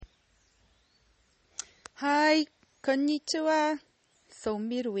Oi, konnichiwa. Sou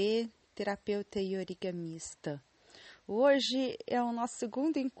Mirue, terapeuta e origamista. Hoje é o nosso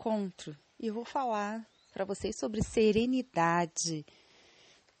segundo encontro e eu vou falar para vocês sobre serenidade.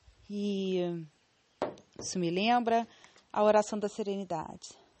 E isso me lembra a oração da serenidade.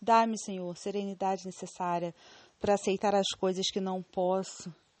 Dá-me, Senhor, serenidade necessária para aceitar as coisas que não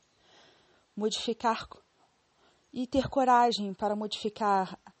posso, modificar e ter coragem para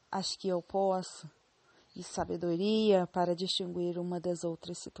modificar as que eu posso, e sabedoria para distinguir uma das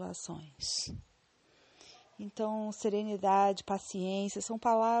outras situações. Então, serenidade, paciência, são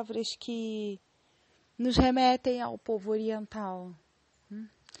palavras que nos remetem ao povo oriental.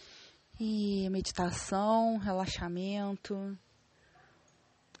 E meditação, relaxamento.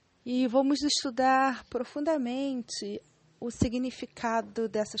 E vamos estudar profundamente o significado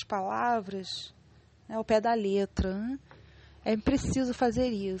dessas palavras ao pé da letra. É preciso fazer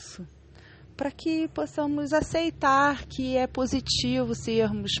isso para que possamos aceitar que é positivo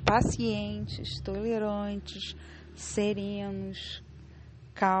sermos pacientes, tolerantes, serenos,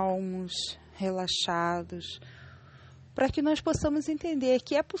 calmos, relaxados, para que nós possamos entender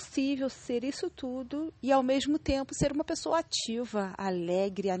que é possível ser isso tudo e, ao mesmo tempo, ser uma pessoa ativa,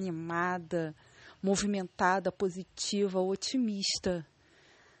 alegre, animada, movimentada, positiva, otimista.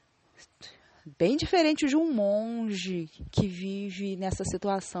 Bem diferente de um monge que vive nessa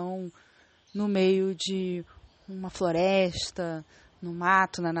situação no meio de uma floresta, no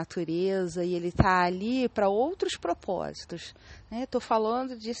mato, na natureza, e ele está ali para outros propósitos. Estou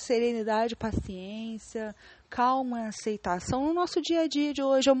falando de serenidade, paciência, calma, aceitação no nosso dia a dia de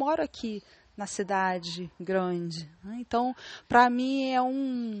hoje. Eu moro aqui na cidade grande, então para mim é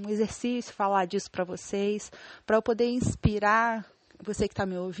um exercício falar disso para vocês, para eu poder inspirar você que está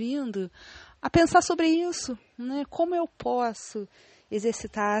me ouvindo a pensar sobre isso, como eu posso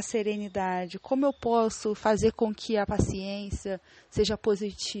exercitar a serenidade, como eu posso fazer com que a paciência seja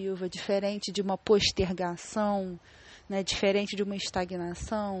positiva, diferente de uma postergação, diferente de uma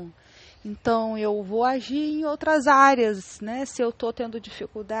estagnação. Então, eu vou agir em outras áreas, Se eu estou tendo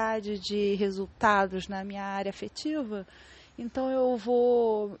dificuldade de resultados na minha área afetiva, então eu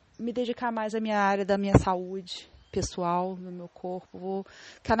vou me dedicar mais à minha área da minha saúde pessoal, no meu corpo, vou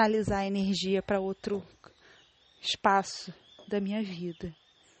canalizar a energia para outro espaço da minha vida.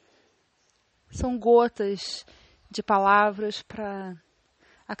 São gotas de palavras para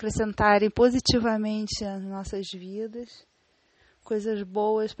acrescentarem positivamente as nossas vidas, coisas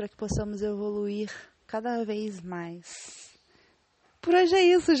boas para que possamos evoluir cada vez mais. Por hoje é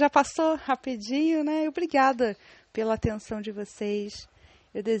isso, já passou rapidinho, Obrigada pela atenção de vocês.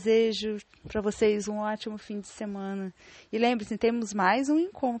 Eu desejo para vocês um ótimo fim de semana. E lembre-se, temos mais um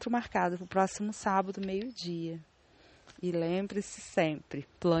encontro marcado para o próximo sábado, meio-dia. E lembre-se sempre,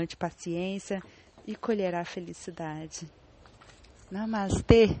 plante paciência e colherá felicidade.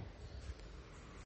 Namastê!